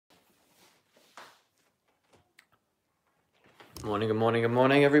Good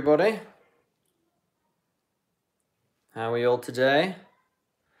morning, everybody. How are we all today? I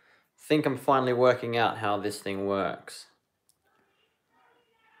think I'm finally working out how this thing works.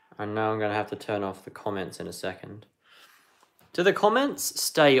 I know I'm going to have to turn off the comments in a second. Do the comments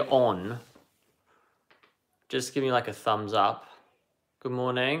stay on? Just give me like a thumbs up. Good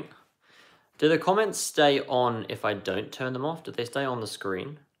morning. Do the comments stay on if I don't turn them off? Do they stay on the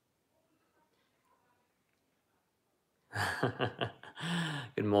screen?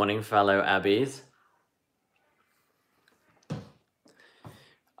 Good morning, fellow Abbeys.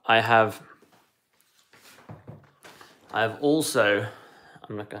 I have also,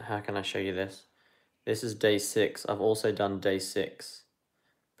 how can I show you this? This is day 6. I've also done day 6.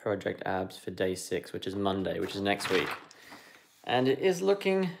 Project Abs for day 6, which is Monday, which is next week. And it is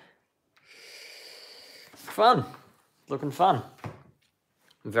looking fun. Looking fun.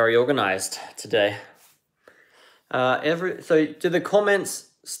 Very organized today. So do the comments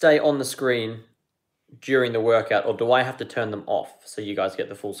stay on the screen during the workout, or do I have to turn them off so you guys get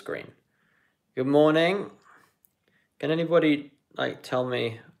the full screen? Good morning. Can anybody tell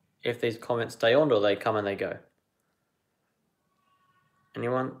me if these comments stay on or they come and they go?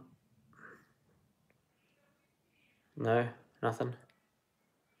 Anyone? No? Nothing?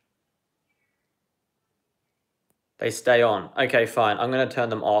 They stay on. Okay, fine. I'm going to turn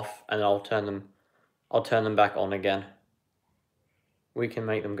them off and I'll turn them back on again. We can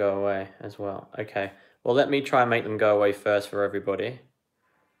make them go away as well. Okay. Well, let me try and make them go away first for everybody.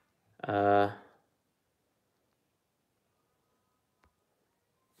 Did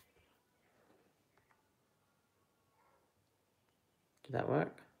that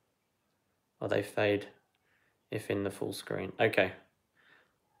work? Or they fade if in the full screen. Okay.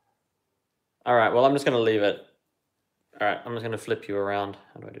 All right, well, I'm just going to leave it. All right, I'm just going to flip you around.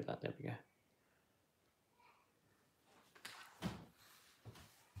 How do I do that? There we go.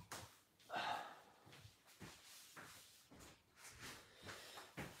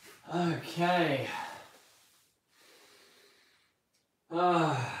 Okay.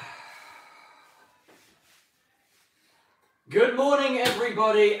 Good morning,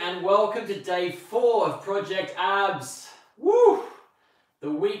 everybody, and welcome to day 4 of Project Abs. Woo!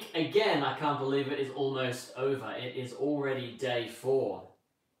 The week, again, I can't believe it, is almost over. It is already day 4.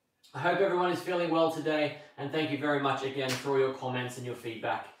 I hope everyone is feeling well today, and thank you very much again for all your comments and your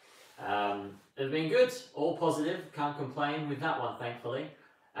feedback. It's been good, all positive, can't complain with that one, thankfully.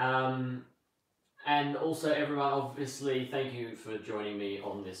 And also, everyone, obviously, thank you for joining me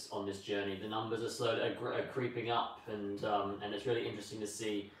on this journey. The numbers are slowly creeping up, and it's really interesting to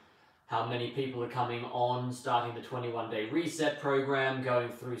see how many people are coming on, starting the 21-day reset program, going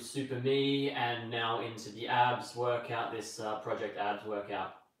through Super Me, and now into the abs workout, this Project Abs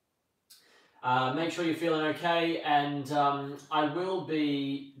workout. Make sure you're feeling okay, and I will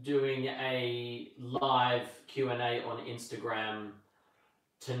be doing a live Q&A on Instagram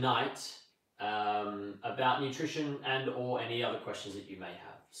tonight about nutrition and or any other questions that you may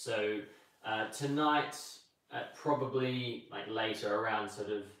have. So tonight, at probably later, around sort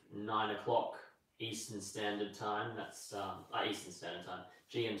of 9 o'clock Eastern Standard Time, that's Eastern Standard Time,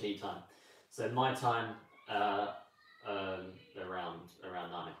 GMT time. So my time, around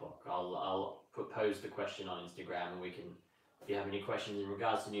 9 o'clock. I'll pose the question on Instagram, and we can, if you have any questions in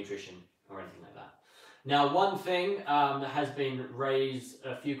regards to nutrition or anything like that. Now, one thing that has been raised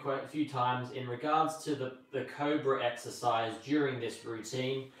a few times in regards to the Cobra exercise during this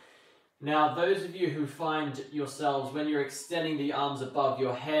routine. Now, those of you who find yourselves, when you're extending the arms above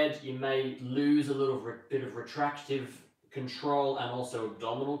your head, you may lose a little bit of retractive control and also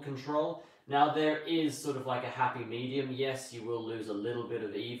abdominal control. Now, there is sort of like a happy medium. Yes, you will lose a little bit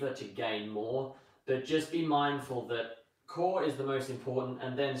of either to gain more, but just be mindful that core is the most important,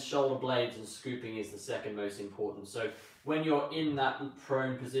 and then shoulder blades and scooping is the second most important. So when you're in that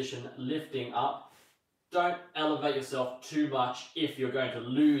prone position, lifting up, don't elevate yourself too much if you're going to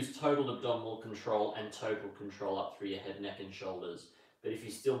lose total abdominal control and total control up through your head, neck, and shoulders. But if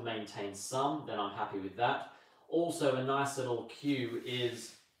you still maintain some, then I'm happy with that. Also, a nice little cue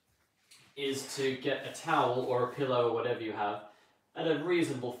is to get a towel or a pillow or whatever you have at a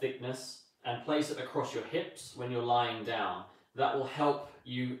reasonable thickness and place it across your hips when you're lying down. That will help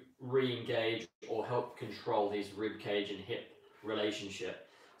you re-engage or help control these rib cage and hip relationship.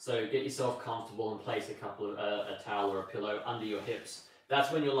 So get yourself comfortable and place a towel or a pillow under your hips.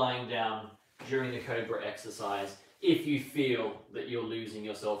 That's when you're lying down during the Cobra exercise, if you feel that you're losing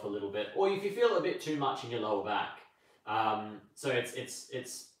yourself a little bit, or if you feel a bit too much in your lower back. So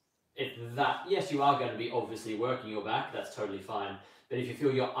it's that, yes, you are going to be obviously working your back, that's totally fine. But if you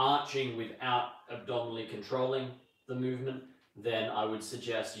feel you're arching without abdominally controlling the movement, then I would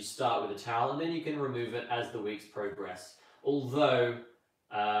suggest you start with a towel and then you can remove it as the weeks progress. Although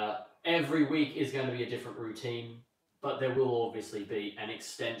every week is going to be a different routine, but there will obviously be an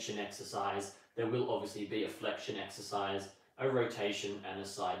extension exercise, there will obviously be a flexion exercise, a rotation and a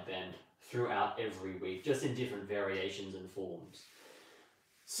side bend throughout every week, just in different variations and forms.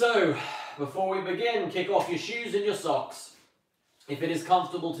 So, before we begin, kick off your shoes and your socks. If it is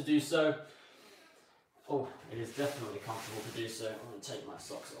comfortable to do so, oh, it is definitely comfortable to do so. I'm going to take my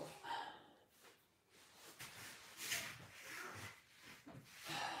socks off.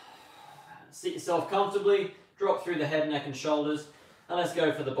 Sit yourself comfortably, drop through the head, neck and shoulders, and let's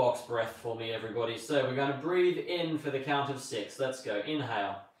go for the box breath for me, everybody. So we're going to breathe in for the count of 6. Let's go.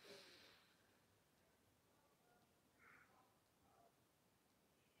 Inhale.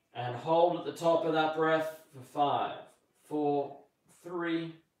 And hold at the top of that breath for 5, 4,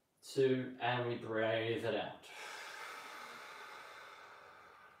 3, 2, and we breathe it out.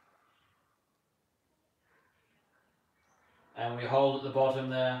 And we hold at the bottom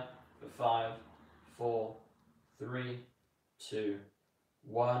there for 5, 4, 3, 2,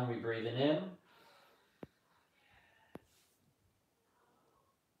 1. We breathe it in.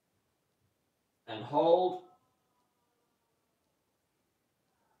 And hold.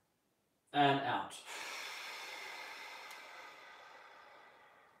 And out.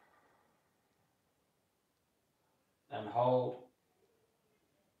 And hold.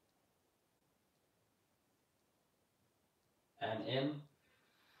 And in.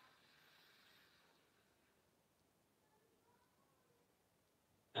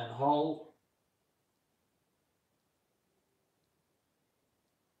 And hold.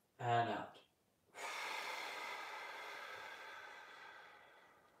 And out.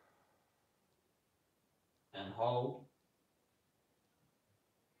 And hold.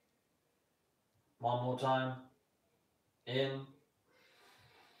 One more time. In.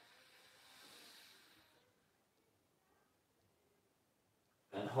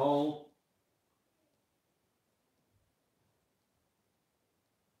 And hold.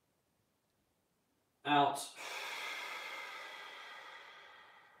 Out.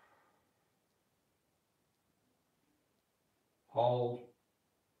 Hold.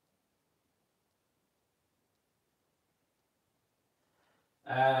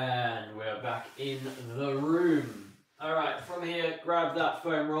 And we're back in the room. Alright, from here, grab that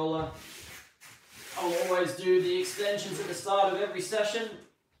foam roller. I'll always do the extensions at the start of every session,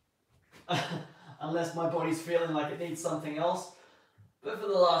 unless my body's feeling like it needs something else. But for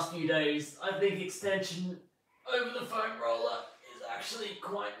the last few days, I think extension over the foam roller is actually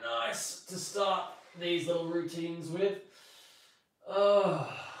quite nice to start these little routines with.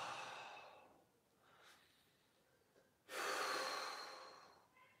 Oh.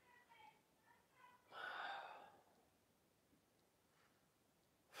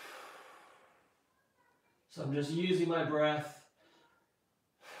 So I'm just using my breath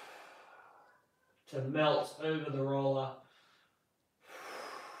to melt over the roller.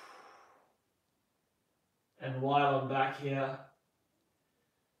 And while I'm back here,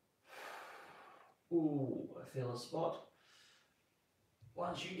 ooh, I feel a spot.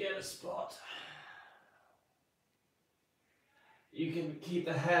 Once you get a spot, you can keep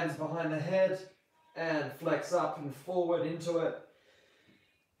the hands behind the head and flex up and forward into it.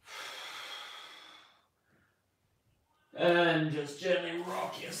 And just gently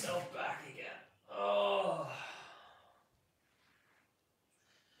rock yourself back again. Oh.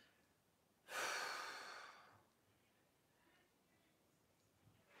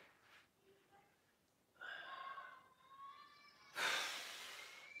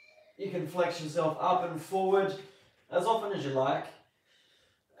 You can flex yourself up and forward as often as you like.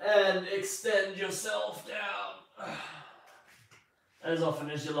 And extend yourself down as often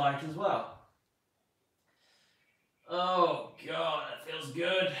as you like as well. Oh God, that feels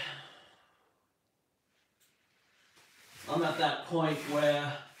good. I'm at that point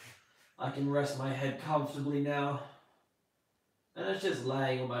where I can rest my head comfortably now. And it's just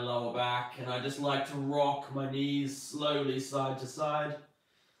laying on my lower back, and I just like to rock my knees slowly side to side.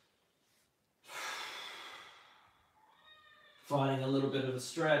 Finding a little bit of a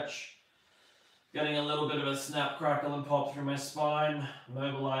stretch. Getting a little bit of a snap, crackle and pop through my spine.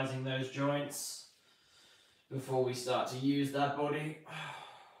 Mobilizing those joints before we start to use that body.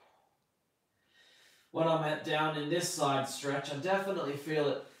 When I'm down in this side stretch, I definitely feel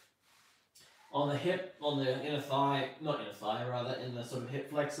it on the hip, on the inner thigh, not inner thigh, rather in the sort of hip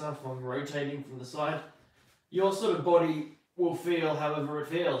flexor from rotating from the side. Your sort of body will feel however it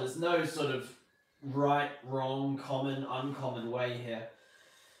feels. There's no sort of right, wrong, common, uncommon way here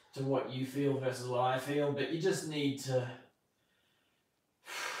to what you feel versus what I feel, but you just need to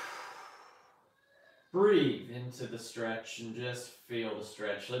breathe into the stretch and just feel the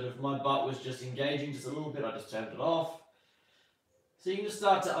stretch. So if my butt was just engaging just a little bit, I just turned it off. So you can just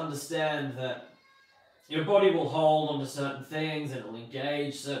start to understand that your body will hold onto certain things and it will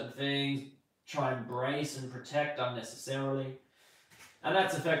engage certain things, try and brace and protect unnecessarily. And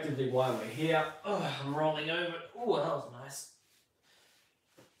that's effectively why we're here. Oh, I'm rolling over. Oh, that was nice.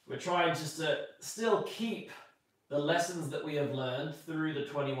 We're trying just to still keep the lessons that we have learned through the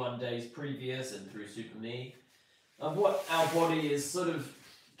 21 days previous and through Super Me of what our body is sort of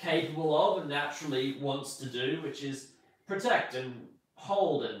capable of and naturally wants to do, which is protect and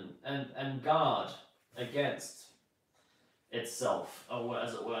hold and guard against itself,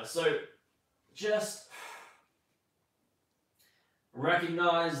 as it were. So just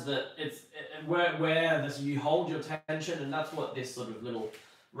recognize that where this, you hold your tension, and that's what this sort of little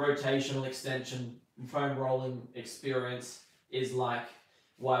rotational extension foam rolling experience is like.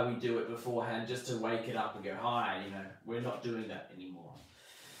 Why we do it beforehand, just to wake it up and go, hi, we're not doing that anymore.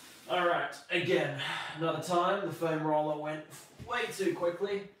 All right, again, another time, the foam roller went way too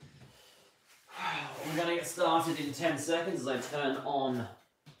quickly. We're going to get started in 10 seconds as I turn on.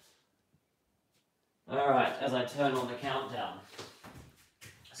 All right, as I turn on the countdown.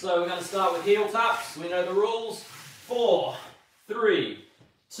 So we're going to start with heel taps. We know the rules. 4, 3,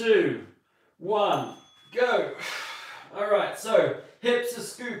 2, 1, go. All right, so hips are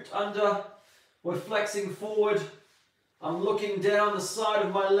scooped under. We're flexing forward. I'm looking down the side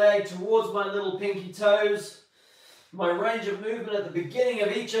of my leg towards my little pinky toes. My range of movement at the beginning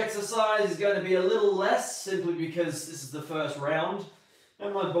of each exercise is going to be a little less, simply because this is the first round.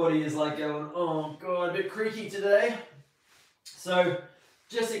 And my body is like going, oh God, a bit creaky today. So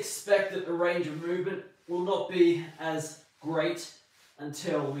just expect that the range of movement will not be as great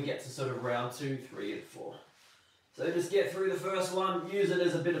until we get to sort of round 2, 3, and 4. So just get through the first one, use it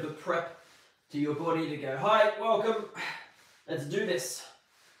as a bit of a prep to your body to go, hi, welcome, let's do this.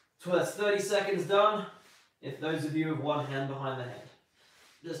 So that's 30 seconds done, if those of you have one hand behind the head.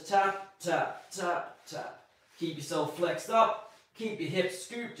 Just tap, tap, tap, tap. Keep yourself flexed up, keep your hips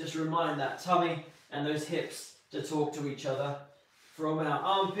scooped, just remind that tummy and those hips to talk to each other. From our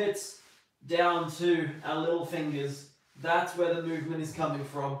armpits down to our little fingers, that's where the movement is coming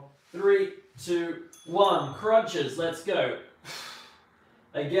from. 3, 2, 1, crunches, let's go.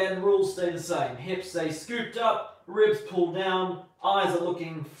 Again, rules stay the same. Hips stay scooped up, ribs pull down, eyes are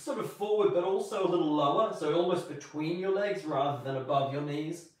looking sort of forward but also a little lower, so almost between your legs rather than above your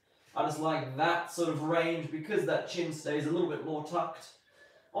knees. I just like that sort of range because that chin stays a little bit more tucked.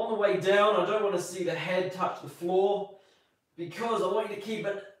 On the way down, I don't want to see the head touch the floor because I want you to keep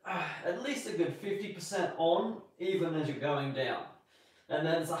it at least a good 50% on even as you're going down. And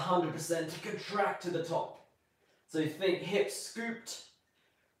then it's 100% to contract to the top. So think hips scooped,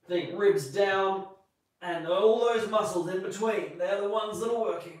 think ribs down, and all those muscles in between, they're the ones that are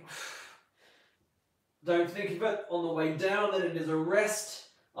working. Don't think of it on the way down that it is a rest.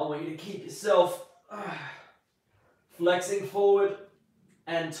 I want you to keep yourself flexing forward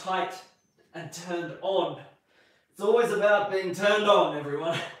and tight and turned on. It's always about being turned on,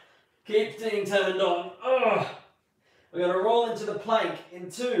 everyone. Keep being turned on. We're going to roll into the plank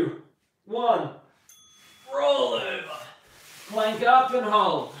in 2, 1. Roll over. Plank up and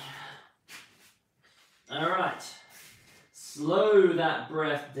hold. All right. Slow that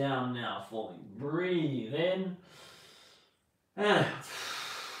breath down now for me. Breathe in and out.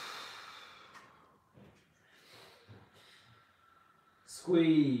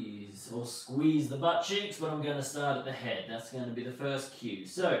 Squeeze or squeeze the butt cheeks, but I'm going to start at the head. That's going to be the first cue.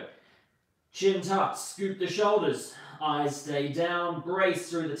 So, chin tucked, scoop the shoulders, eyes stay down, brace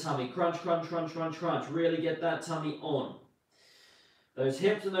through the tummy, crunch, crunch, crunch, crunch, crunch. Really get that tummy on. Those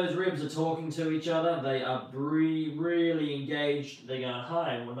hips and those ribs are talking to each other. They are really engaged. They're going,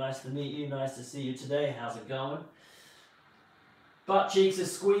 hi, well, nice to meet you, nice to see you today. How's it going? Butt cheeks are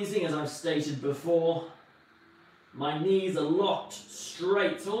squeezing, as I've stated before. My knees are locked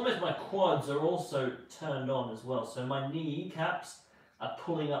straight, so almost my quads are also turned on as well. So my knee caps are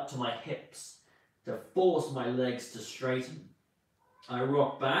pulling up to my hips to force my legs to straighten. I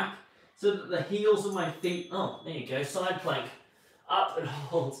rock back so that the heels of my feet, oh, there you go, side plank, up and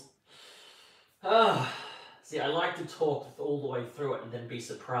hold. See, I like to talk all the way through it and then be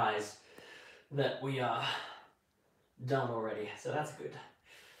surprised that we are done already, so that's good.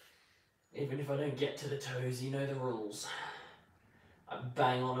 Even if I don't get to the toes, you know the rules. I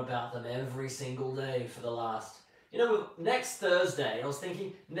bang on about them every single day for the last... You know, next Thursday, I was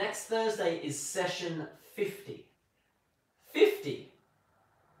thinking, next Thursday is session 50. 50?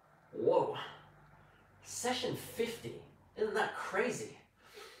 Whoa. Session 50? Isn't that crazy?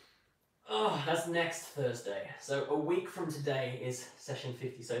 Oh, that's next Thursday. So a week from today is session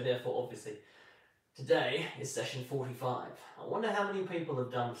 50. So therefore, obviously, today is session 45. I wonder how many people have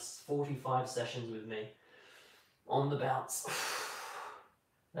done 45 sessions with me on the bounce.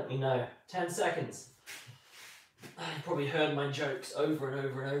 Let me know. 10 seconds. You've probably heard my jokes over and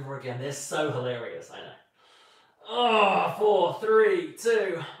over and over again. They're so hilarious, I know. Oh, 4, 3,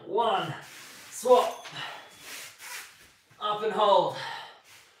 2, 1. Swap. Up and hold.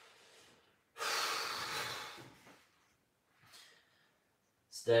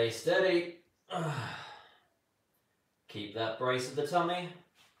 Stay steady. Keep that brace of the tummy.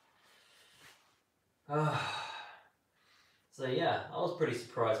 So yeah, I was pretty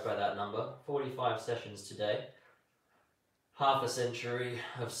surprised by that number. 45 sessions today. Half a century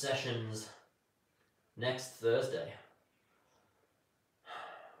of sessions next Thursday.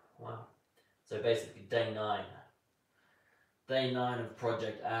 Wow. So basically day 9. Day 9 of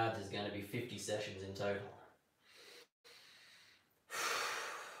Project Abs is going to be 50 sessions in total.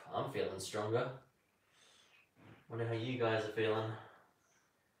 I'm feeling stronger. Wonder how you guys are feeling.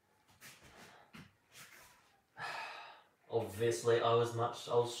 Obviously, I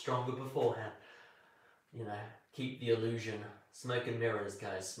was stronger beforehand. You know, keep the illusion. Smoke and mirrors,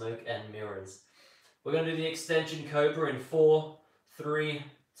 guys. Smoke and mirrors. We're going to do the extension cobra in 4, 3,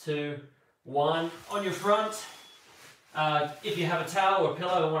 2, 1. On your front. If you have a towel or a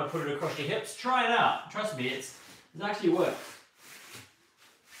pillow and want to put it across your hips, try it out. Trust me, it actually works.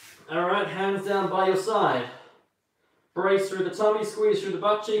 Alright, hands down by your side. Brace through the tummy, squeeze through the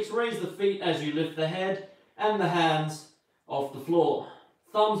butt cheeks, raise the feet as you lift the head and the hands off the floor.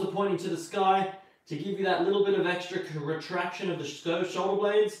 Thumbs are pointing to the sky to give you that little bit of extra retraction of the shoulder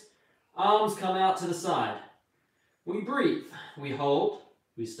blades. Arms come out to the side. We breathe, we hold,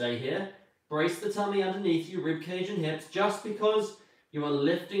 we stay here. Brace the tummy underneath you, rib cage and hips. Just because you are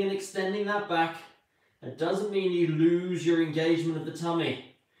lifting and extending that back, that doesn't mean you lose your engagement of the tummy.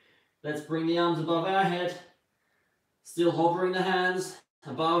 Let's bring the arms above our head. Still hovering the hands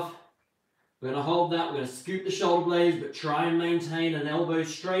above. We're going to hold that. We're going to scoop the shoulder blades, but try and maintain an elbow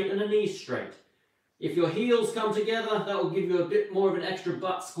straight and a knee straight. If your heels come together, that will give you a bit more of an extra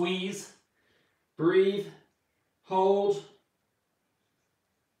butt squeeze. Breathe. Hold.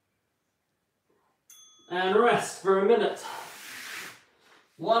 And rest for a minute.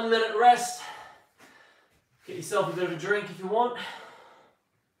 1 minute rest. Get yourself a bit of a drink if you want.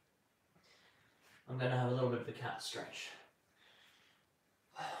 I'm going to have a little bit of a cat stretch.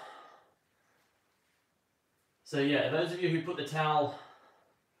 So yeah, those of you who put the towel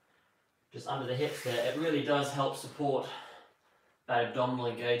just under the hips there, it really does help support that abdominal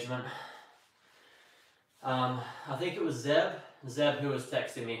engagement. I think it was Zeb who was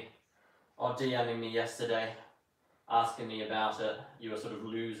texting me or DMing me yesterday, asking me about it. You were sort of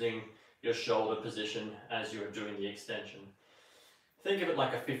losing your shoulder position as you were doing the extension. Think of it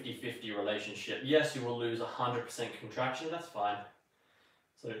like a 50-50 relationship. Yes, you will lose 100% contraction, that's fine.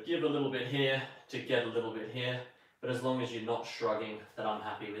 So give a little bit here to get a little bit here, but as long as you're not shrugging, then I'm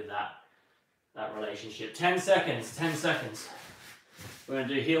happy with that relationship. 10 seconds, 10 seconds. We're going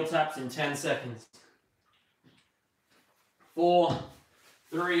to do heel taps in 10 seconds. 4,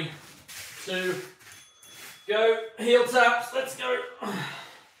 3, 2, go. Heel taps, let's go.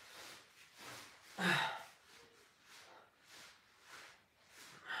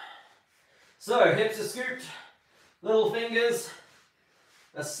 So, hips are scooped, little fingers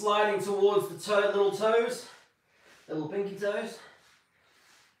are sliding towards the little toes, little pinky toes.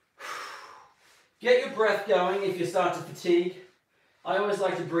 Get your breath going if you start to fatigue. I always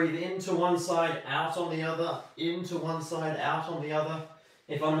like to breathe into one side, out on the other, into one side, out on the other,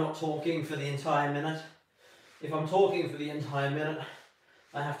 if I'm not talking for the entire minute. If I'm talking for the entire minute,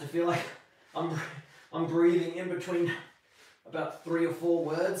 I have to feel like I'm breathing in between about 3 or 4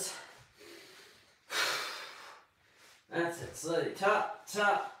 words. That's it. So tap,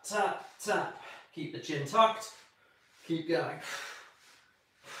 tap, tap, tap. Keep the chin tucked. Keep going.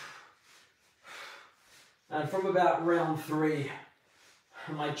 And from about round 3,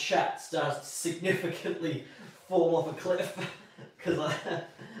 my chat starts to significantly fall off a cliff because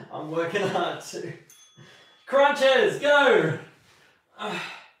I'm working hard too. Crunches, go!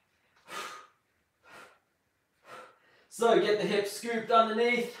 So get the hips scooped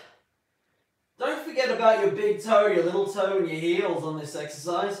underneath. Don't forget about your big toe, your little toe, and your heels on this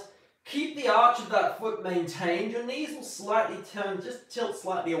exercise. Keep the arch of that foot maintained. Your knees will slightly turn, just tilt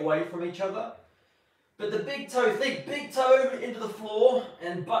slightly away from each other. But the big toe, think big toe into the floor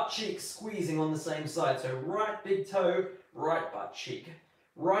and butt cheek squeezing on the same side. So right big toe, right butt cheek.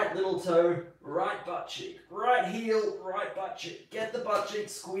 Right little toe, right butt cheek. Right heel, right butt cheek. Get the butt cheek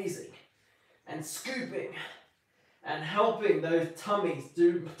squeezing. and scooping and helping those tummy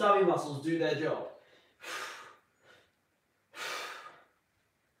muscles do their job.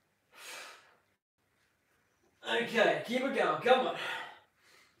 Okay, keep it going, come on.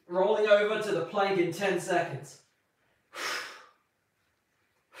 Rolling over to the plank in 10 seconds.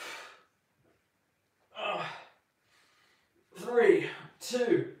 3,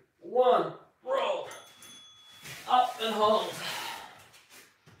 2, 1, roll. Up and hold.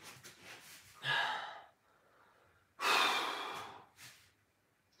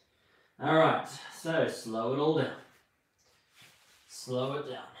 All right, so slow it all down. Slow it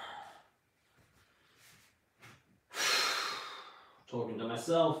down. Talking to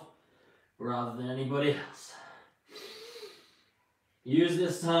myself rather than anybody else. Use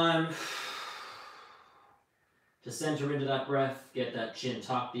this time to center into that breath, get that chin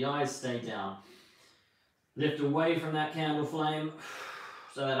tucked, the eyes stay down. Lift away from that candle flame,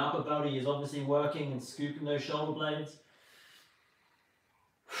 so that upper body is obviously working and scooping those shoulder blades.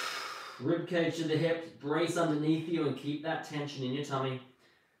 Rib cage to the hips, brace underneath you and keep that tension in your tummy.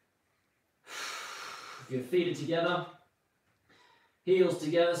 If your feet are together, heels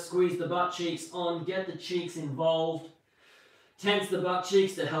together, squeeze the butt cheeks on, get the cheeks involved. Tense the butt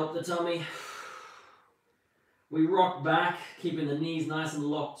cheeks to help the tummy. We rock back, keeping the knees nice and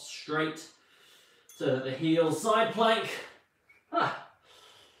locked straight. So that the heels, side plank.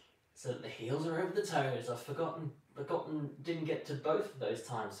 So that the heels are over the toes. I've forgotten, didn't get to both of those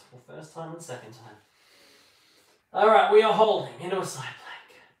times. Well, first time and second time. All right, we are holding into a side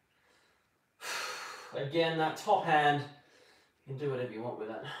plank. Again, that top hand, you can do whatever you want with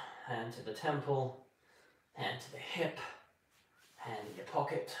it. Hand to the temple, hand to the hip, hand in your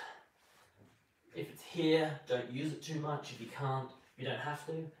pocket. If it's here, don't use it too much. If you can't, you don't have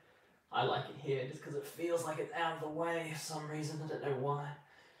to. I like it here just because it feels like it's out of the way for some reason. I don't know why.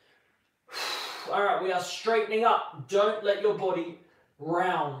 All right, we are straightening up. Don't let your body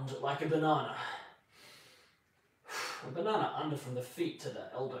round like a banana. A banana under from the feet to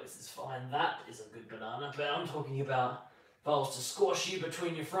the elbows is fine. That is a good banana. But I'm talking about if I was to squash you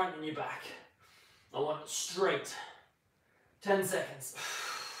between your front and your back. I want it straight. 10 seconds.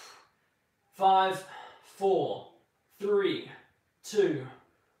 5, 4, 3, 2,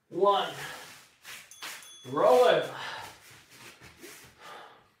 1. Roll over.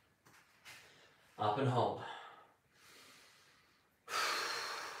 Up and hold.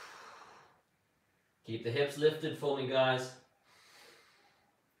 Keep the hips lifted for me, guys.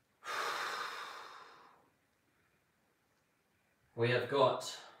 We have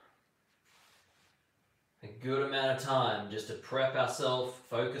got a good amount of time just to prep ourselves,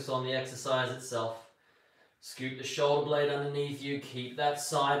 focus on the exercise itself. Scoop the shoulder blade underneath you, keep that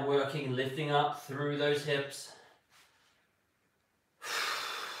side working, lifting up through those hips.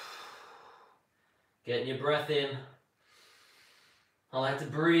 Getting your breath in. I like to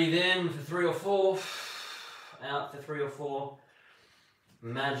breathe in for 3 or 4, out for 3 or 4.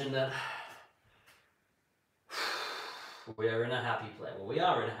 Imagine that we are in a happy place. Well, we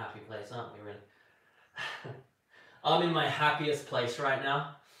are in a happy place, aren't we, really? I'm in my happiest place right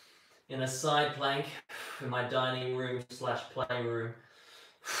now, in a side plank in my dining room / playroom.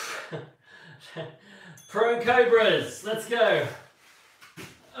 Prone cobras, let's go.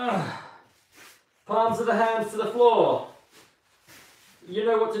 Palms of the hands to the floor. You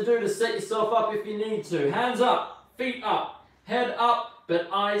know what to do to set yourself up if you need to. Hands up, feet up, head up, but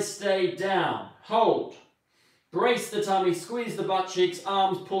eyes stay down. Hold. Brace the tummy, squeeze the butt cheeks,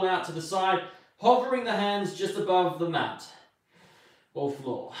 arms pull out to the side, hovering the hands just above the mat or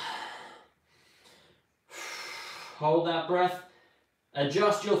floor. Hold that breath.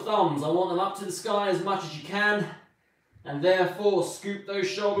 Adjust your thumbs. I want them up to the sky as much as you can. And therefore, scoop those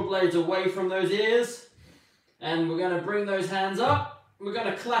shoulder blades away from those ears. And we're going to bring those hands up. We're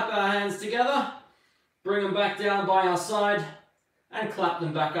going to clap our hands together. Bring them back down by our side. And clap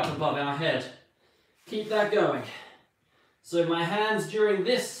them back up above our head. Keep that going. So my hands during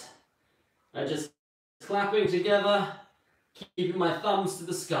this are just clapping together, keeping my thumbs to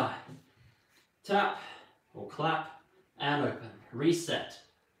the sky. Tap or clap and open. Reset.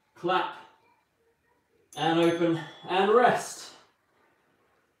 Clap and open and rest.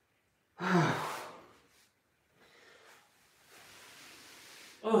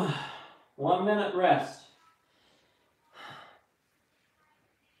 1 minute rest.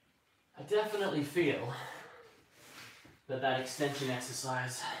 I definitely feel that extension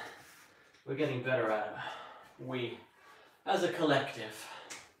exercise, we're getting better at it. We, as a collective,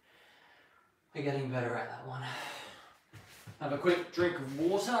 are getting better at that one. Have a quick drink of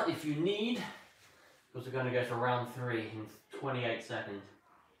water if you need, because we're going to go to round 3 in 28 seconds.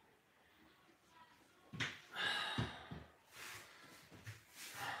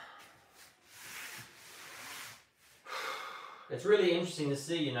 it's really interesting to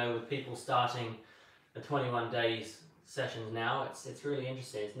see, you know, with people starting the 21 days sessions now. It's really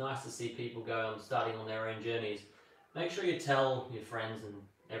interesting. It's nice to see people go on starting on their own journeys. Make sure you tell your friends and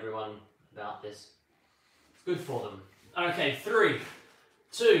everyone about this. It's good for them. Okay, 3,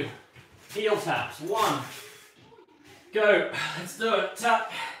 2, heel taps. 1, go. Let's do it.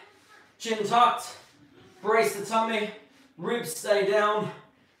 Tap, chin tucked, brace the tummy, ribs stay down,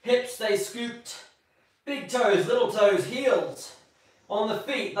 hips stay scooped, big toes, little toes, heels on the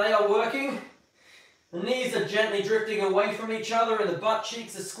feet. They are working. The knees are gently drifting away from each other and the butt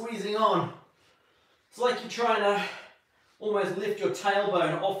cheeks are squeezing on. It's like you're trying to almost lift your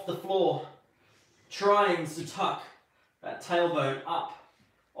tailbone off the floor, trying to tuck that tailbone up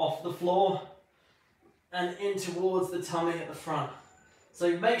off the floor and in towards the tummy at the front.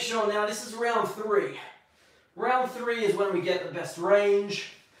 So make sure now, this is round 3. Round 3 is when we get the best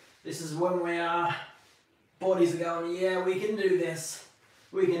range. This is when we are, bodies are going, yeah, we can do this.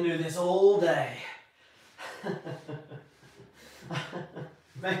 We can do this all day.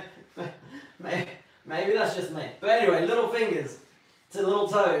 Maybe that's just me. But anyway, little fingers to little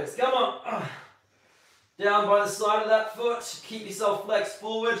toes. Come on. Down by the side of that foot. Keep yourself flexed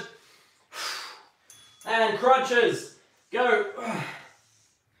forward. And crunches. Go.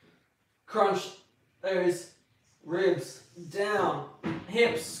 Crunch those ribs down.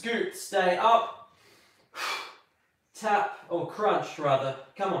 Hips scoot. Stay up. Tap, or crunch rather.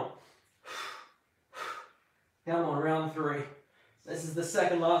 Come on. Come on, round 3. This is the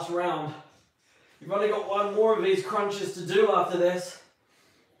second last round. You've only got one more of these crunches to do after this.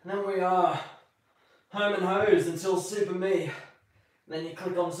 And then we are home and hose until Super Me. And then you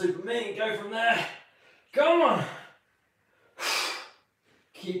click on Super Me and go from there. Come on.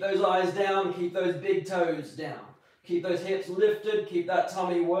 Keep those eyes down, keep those big toes down. Keep those hips lifted, keep that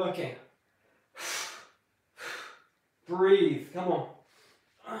tummy working. Breathe, come on.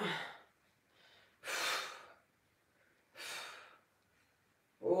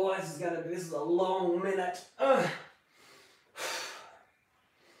 Oh, this is a long minute.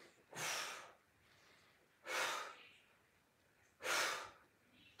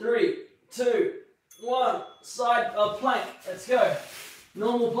 3, 2, 1. Side plank. Let's go.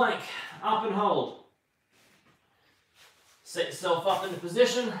 Normal plank. Up and hold. Set yourself up into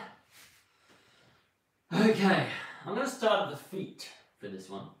position. Okay, I'm going to start at the feet for this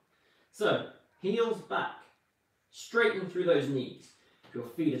one. So, heels back. Straighten through those knees. If your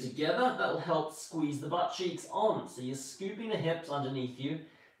feet are together, that'll help squeeze the butt cheeks on. So you're scooping the hips underneath you.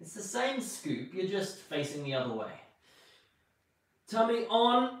 It's the same scoop, you're just facing the other way. Tummy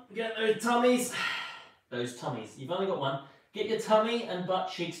on, get those tummies. Those tummies, you've only got one. Get your tummy and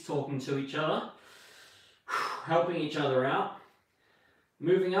butt cheeks talking to each other. Helping each other out.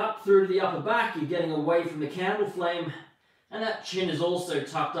 Moving up through to the upper back, you're getting away from the candle flame. And that chin is also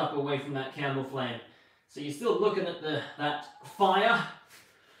tucked up away from that candle flame. So you're still looking at that fire,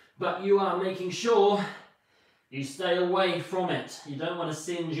 but you are making sure you stay away from it. You don't want to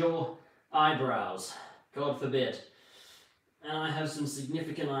singe your eyebrows, God forbid. And I have some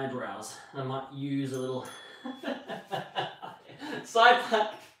significant eyebrows. I might use a little side plank.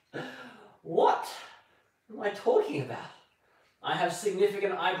 What am I talking about? I have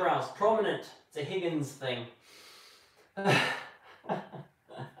significant eyebrows, prominent. It's a Higgins thing.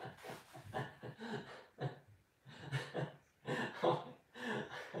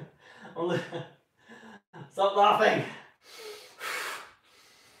 Stop laughing.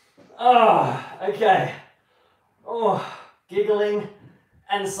 Oh, okay. Oh, giggling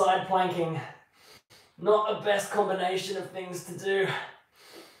and side planking. Not the best combination of things to do.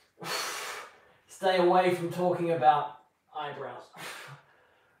 Stay away from talking about eyebrows.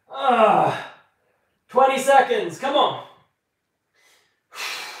 20 seconds, come on.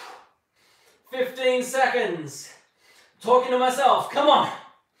 15 seconds. Talking to myself, come on.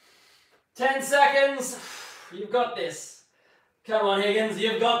 10 seconds. You've got this. Come on, Higgins,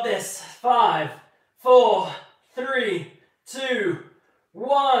 you've got this. 5, 4, 3, 2,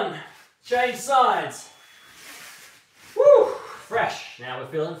 1. Change sides. Woo! Fresh. Now we're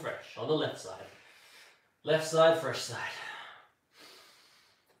feeling fresh on the left side. Left side, fresh side.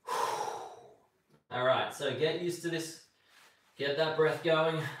 All right, so get used to this. Get that breath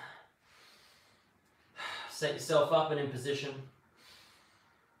going. Set yourself up and in position.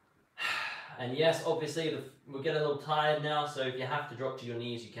 And yes, obviously, we'll get a little tired now, so if you have to drop to your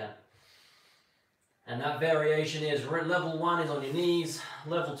knees, you can. And that variation is, level 1 is on your knees,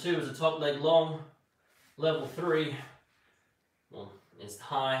 level 2 is a top leg long, level 3, well, is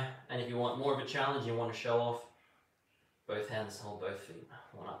high, and if you want more of a challenge, you want to show off, both hands hold both feet,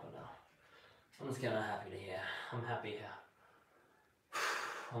 one up and down. I'm just kind of happy to hear. I'm happy here.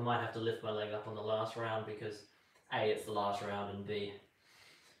 I might have to lift my leg up on the last round because A, it's the last round, and B,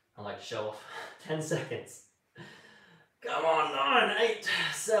 I like to show off. 10 seconds. Come on, 9, 8,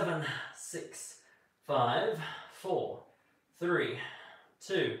 7, 6, 5, 4, 3,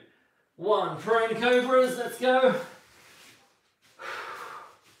 2, 1. Prone cobras, let's go.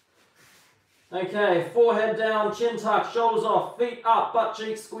 Okay, forehead down, chin tucked, shoulders off, feet up, butt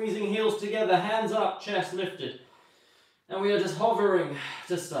cheeks squeezing, heels together, hands up, chest lifted. And we are just hovering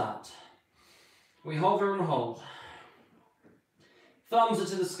to start. We hover and hold. Thumbs are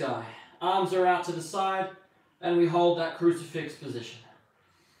to the sky, arms are out to the side, and we hold that crucifix position.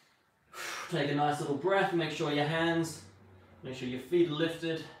 Take a nice little breath, make sure your feet are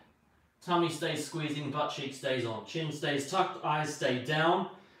lifted, tummy stays squeezing, butt cheek stays on, chin stays tucked, eyes stay down,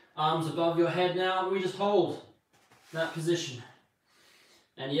 arms above your head now, and we just hold that position.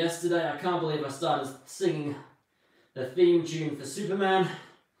 And yesterday, I can't believe I started singing the theme tune for Superman.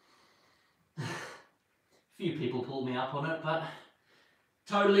 Few people pulled me up on it, but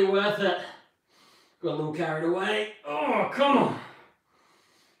totally worth it. Got a little carried away. Oh, come on.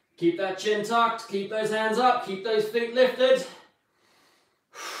 Keep that chin tucked, keep those hands up, keep those feet lifted.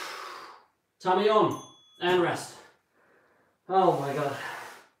 Tummy on, and rest. Oh my God.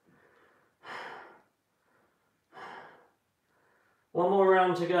 One more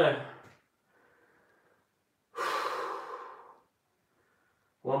round to go.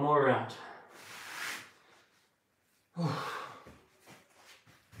 One more round.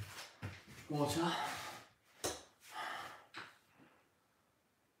 Water.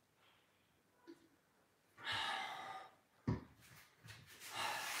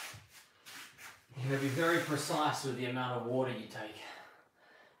 You gotta be very precise with the amount of water you take.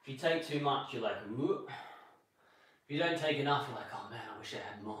 If you take too much, you're like, whoop. If you don't take enough, you're like, oh man, I wish I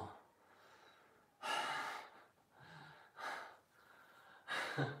had more.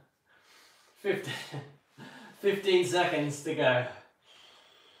 15 seconds to go.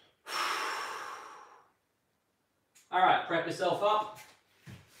 All right, prep yourself up.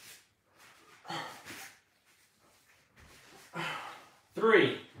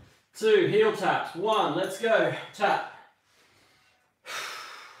 3, 2, heel taps. 1, let's go. Tap.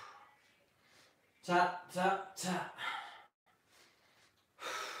 Tap, tap, tap.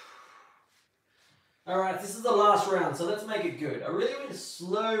 All right, this is the last round, so let's make it good. I really want to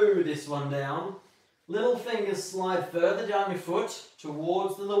slow this one down. Little fingers slide further down your foot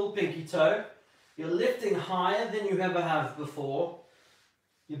towards the little pinky toe. You're lifting higher than you ever have before.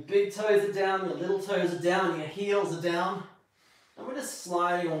 Your big toes are down, your little toes are down, your heels are down. And we're just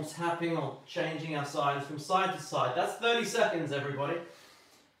sliding or tapping or changing our sides from side to side. That's 30 seconds, everybody.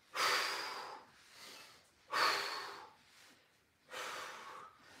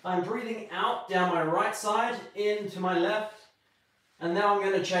 I'm breathing out down my right side, into my left, and now I'm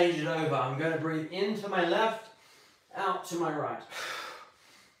going to change it over. I'm going to breathe into my left, out to my right.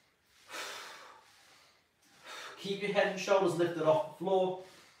 Keep your head and shoulders lifted off the floor.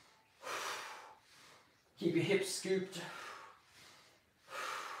 Keep your hips scooped.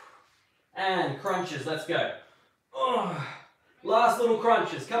 And crunches, let's go. Oh, last little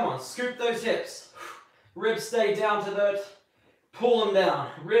crunches, come on, scoop those hips. Ribs stay down to the, pull them down.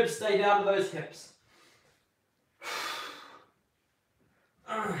 Ribs stay down to those hips.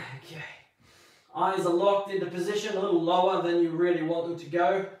 Okay. Eyes are locked into position, a little lower than you really want them to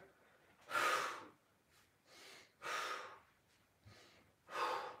go.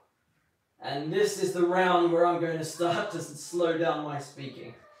 And this is the round where I'm going to start to slow down my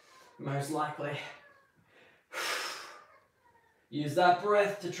speaking, most likely. Use that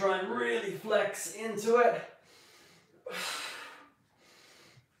breath to try and really flex into it.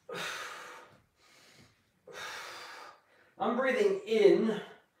 I'm breathing in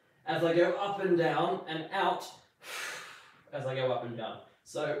as I go up and down, and out as I go up and down.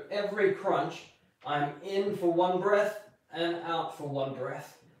 So every crunch, I'm in for one breath and out for one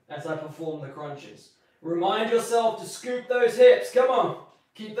breath as I perform the crunches. Remind yourself to scoop those hips. Come on,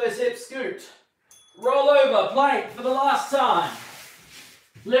 keep those hips scooped. Roll over, plank for the last time.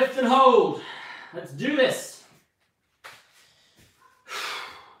 Lift and hold. Let's do this.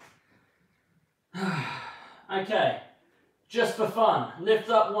 Okay, just for fun, lift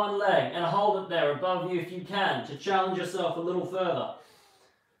up one leg and hold it there above you if you can to challenge yourself a little further.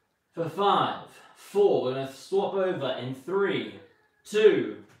 For 5, 4, we're going to swap over in 3,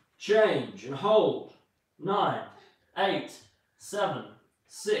 2, change and hold. 9, 8, 7,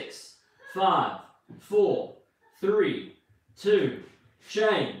 6, 5, 4, 3, 2,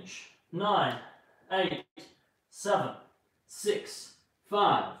 change. 9, 8, 7, 6,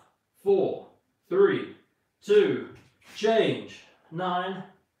 5, 4, 3, 2, change. 9,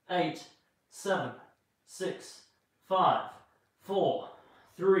 8, 7, 6, 5, 4,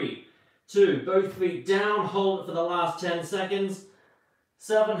 3, 2. Both feet down. Hold it for the last 10 seconds.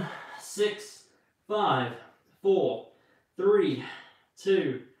 7, 6, 5, 4, 3,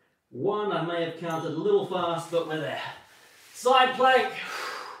 2, 1. I may have counted a little fast, but we're there. Side plank.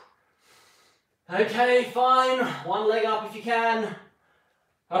 Okay, fine. One leg up if you can.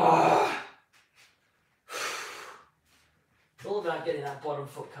 Ah. It's all about getting that bottom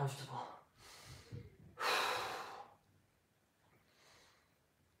foot comfortable.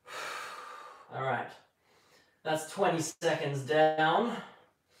 All right. That's 20 seconds down.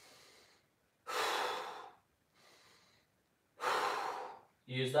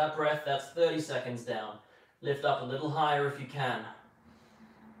 Use that breath. That's 30 seconds down. Lift up a little higher if you can.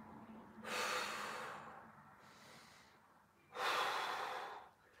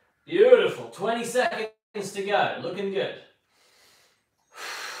 Beautiful. 20 seconds to go. Looking good.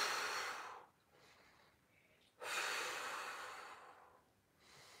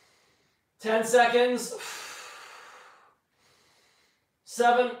 Ten seconds.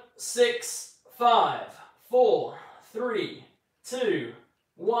 7, 6, 5, 4, 3, 2,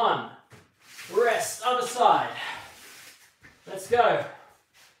 1. Rest. Other side. Let's go.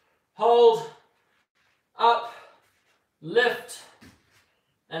 Hold. Up. Lift.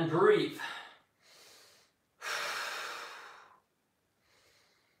 And breathe.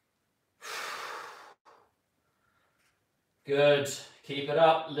 Good. Keep it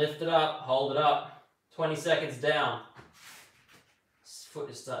up, lift it up, hold it up. 20 seconds down. Foot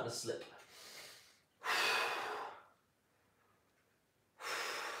is starting to slip.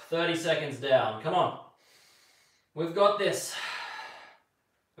 30 seconds down. Come on. We've got this.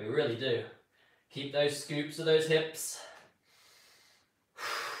 We really do. Keep those scoops of those hips.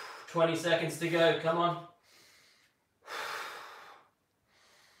 20 seconds to go. Come on.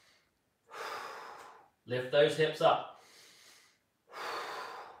 Lift those hips up.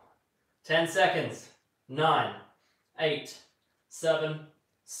 10 seconds. 9, 8, 7,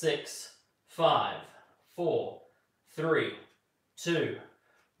 6, 5, 4, 3, 2,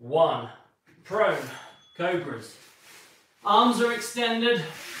 1. Prone cobras. Arms are extended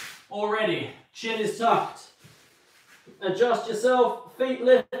already. Chin is tucked. Adjust yourself. Feet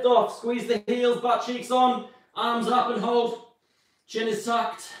lift off. Squeeze the heels, butt cheeks on. Arms up and hold. Chin is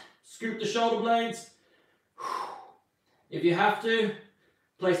tucked. Scoop the shoulder blades. If you have to,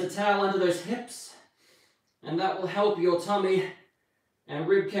 place a towel under those hips, and that will help your tummy and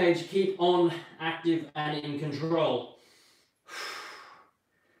rib cage keep on active and in control.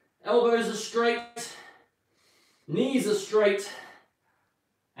 Elbows are straight, knees are straight,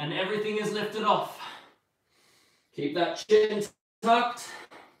 and everything is lifted off. Keep that chin tucked.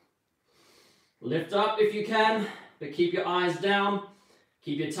 Lift up if you can, but keep your eyes down.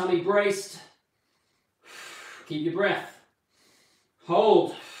 Keep your tummy braced. Keep your breath.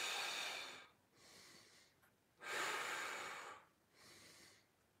 Hold.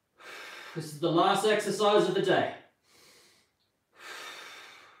 This is the last exercise of the day.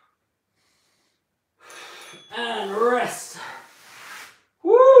 And rest.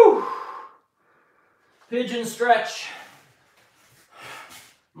 Woo! Pigeon stretch.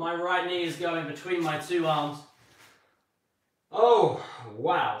 My right knee is going between my two arms. Oh,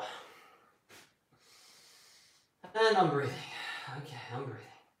 wow. And I'm breathing. Okay, I'm breathing.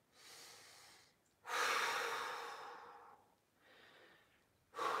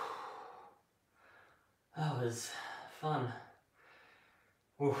 That was fun.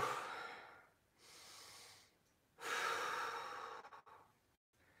 Oof.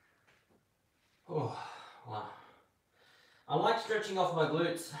 Oh, wow. I like stretching off my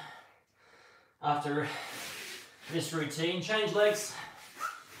glutes after this routine. Change legs.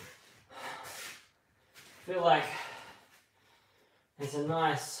 Feel like it's a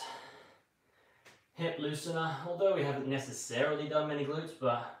nice hip loosener, although we haven't necessarily done many glutes,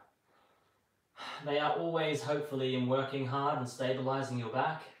 but they are always hopefully in working hard and stabilizing your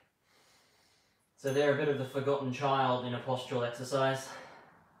back. So they're a bit of the forgotten child in a postural exercise.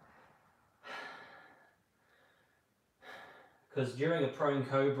 Because during a prone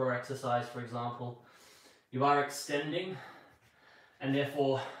cobra exercise, for example, you are extending and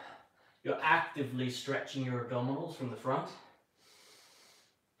therefore you're actively stretching your abdominals from the front.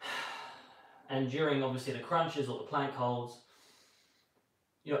 And during obviously the crunches or the plank holds,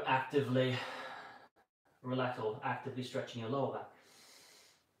 you're actively actively stretching your lower back.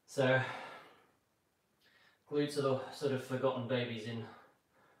 So glutes are the sort of forgotten babies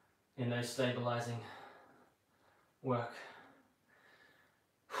in those stabilizing work.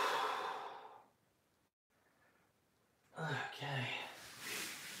 Okay.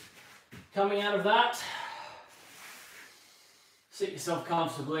 Coming out of that, sit yourself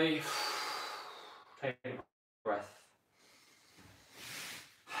comfortably. Take a breath.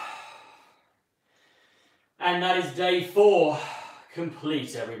 And that is day 4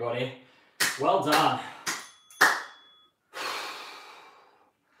 complete, everybody. Well done.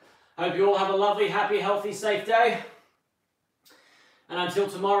 Hope you all have a lovely, happy, healthy, safe day. And until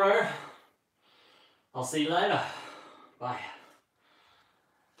tomorrow, I'll see you later. Bye.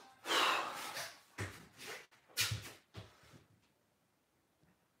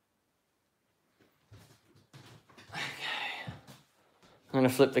 I'm going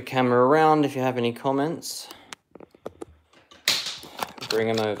to flip the camera around. If you have any comments,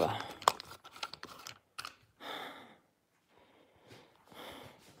 bring them over.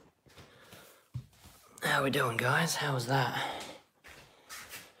 How we doing, guys? How was that?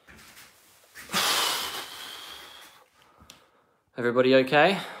 Everybody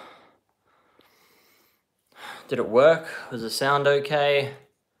okay? Did it work? Was the sound okay?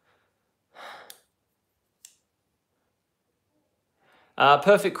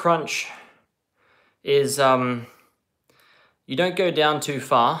 Perfect crunch is you don't go down too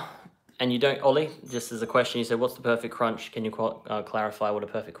far, and you don't, Ollie, just as a question, you said, what's the perfect crunch? Can you clarify what a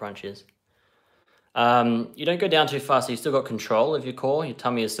perfect crunch is? You don't go down too far, so you still got control of your core, your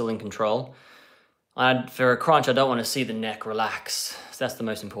tummy is still in control. For a crunch, I don't want to see the neck relax, so that's the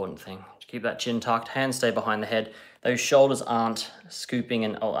most important thing. Keep that chin tucked, hands stay behind the head, those shoulders aren't scooping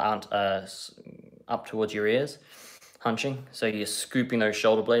and aren't up towards your ears. Hunching, so you're scooping those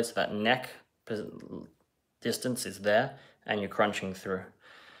shoulder blades so that neck distance is there and you're crunching through.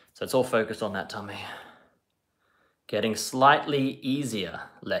 So it's all focused on that tummy. Getting slightly easier,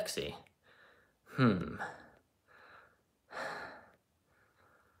 Lexi.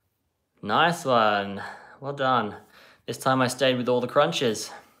 Nice one. Well done. This time I stayed with all the crunches.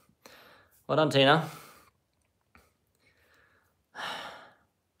 Well done, Tina.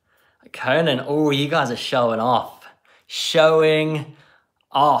 Conan, oh, you guys are showing off. Showing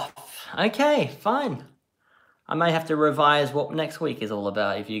off. Okay, fine. I may have to revise what next week is all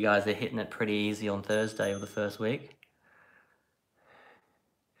about if you guys are hitting it pretty easy on Thursday of the first week.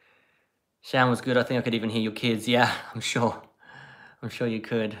 Sound was good. I think I could even hear your kids. Yeah, I'm sure. I'm sure you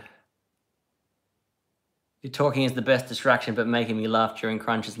could. Your talking is the best distraction, but making me laugh during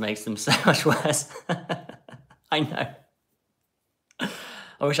crunches makes them so much worse. I know.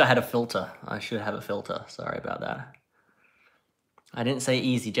 I wish I had a filter. I should have a filter. Sorry about that. I didn't say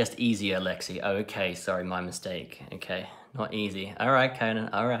easy, just easier, Lexi. Okay, sorry, my mistake. Okay, not easy. All right, Conan.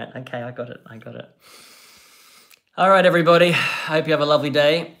 All right, okay, I got it. All right, everybody. I hope you have a lovely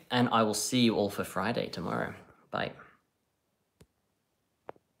day, and I will see you all for Friday tomorrow. Bye.